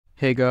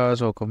Hey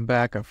guys, welcome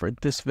back, and for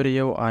this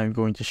video I'm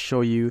going to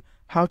show you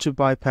how to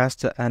bypass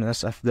the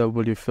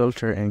NSFW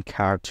filter in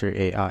Character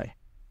AI.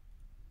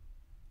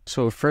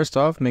 So first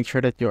off, make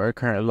sure that you are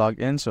currently logged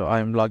in. So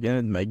I'm logged in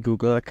with my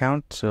Google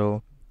account,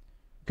 so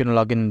you can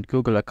log in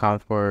Google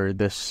account for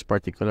this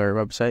particular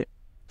website.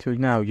 So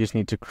now you just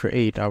need to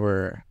create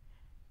our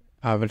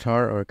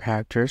avatar or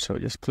character, so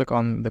just click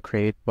on the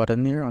create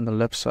button here on the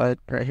left side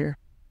right here.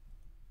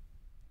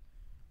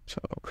 So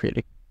create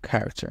a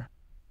character,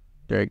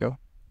 there you go.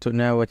 So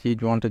now what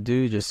you'd want to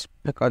do, just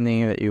pick a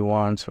name that you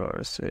want. So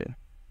let's say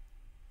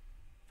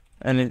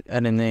any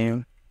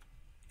name.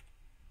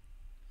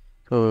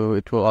 So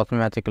it will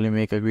automatically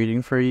make a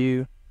greeting for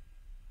you,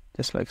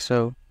 just like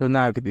so. So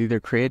now you could either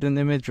create an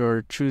image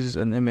or choose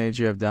an image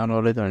you have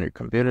downloaded on your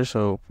computer.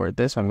 So for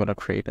this, I'm gonna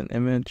create an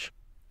image.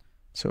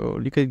 So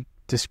you could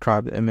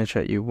describe the image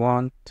that you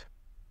want.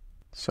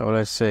 So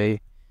let's say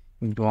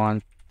you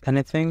want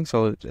anything.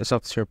 So it's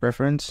up to your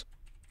preference.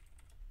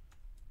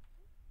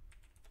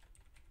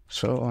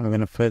 So I'm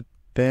gonna put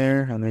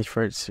there and wait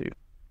for it to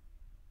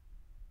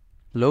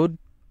load.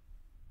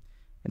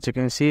 As you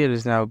can see, it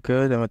is now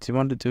good. And what you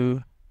want to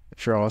do,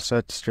 if you're all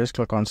set, just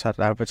click on Set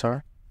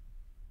Avatar.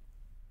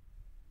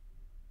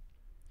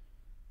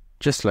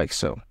 Just like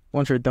so.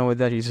 Once you're done with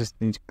that, you just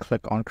need to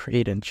click on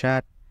Create and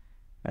Chat.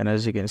 And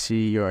as you can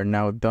see, you are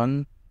now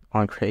done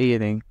on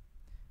creating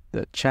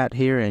the chat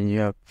here, and you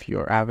have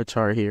your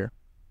avatar here.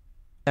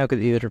 Now you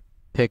could either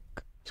pick,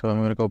 so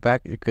I'm gonna go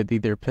back, you could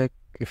either pick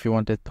if you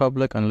want it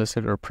public,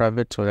 unlisted, or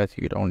private, so that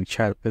you could only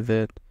chat with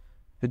it.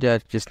 For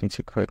that, you just need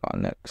to click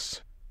on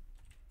Next.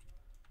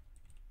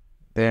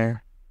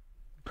 There,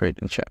 create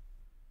and chat.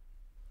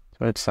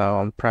 So it's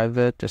on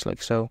private, just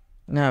like so.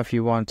 Now if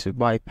you want to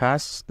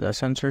bypass the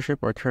censorship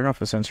or turn off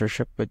the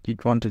censorship, what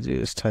you'd want to do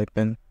is type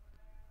in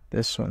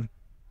this one.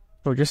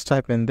 So just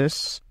type in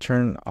this,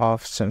 turn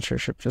off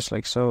censorship, just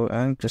like so,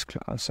 and just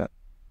click on Set.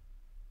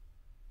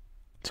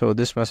 So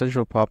this message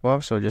will pop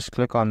up, so just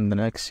click on the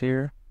next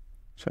here.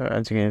 So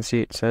as you can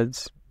see, it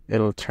says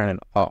it'll turn it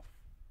off.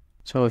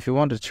 So if you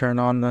want to turn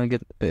on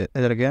it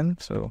again,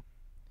 so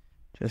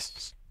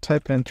just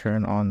type in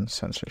turn on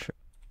censorship.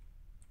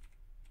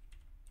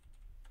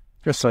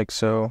 Just like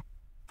so,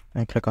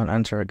 and click on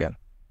enter again.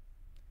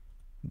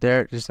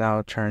 There it is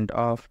now turned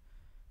off.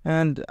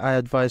 And I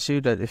advise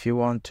you that if you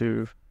want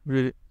to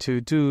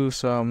do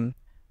some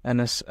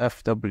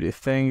NSFW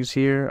things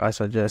here, I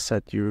suggest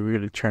that you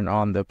really turn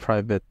on the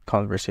private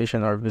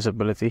conversation or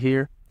visibility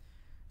here,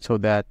 so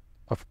that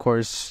of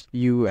course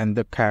you and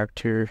the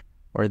character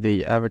or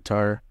the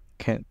avatar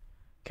can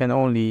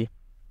only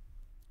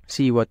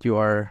see what you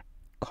are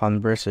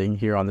conversing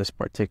here on this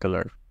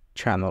particular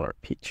channel or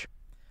page.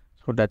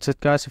 So that's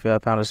it guys. If you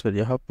have found this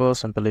video helpful,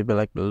 simply leave a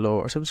like below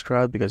or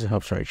subscribe because it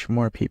helps reach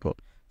more people.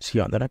 See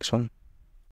you on the next one.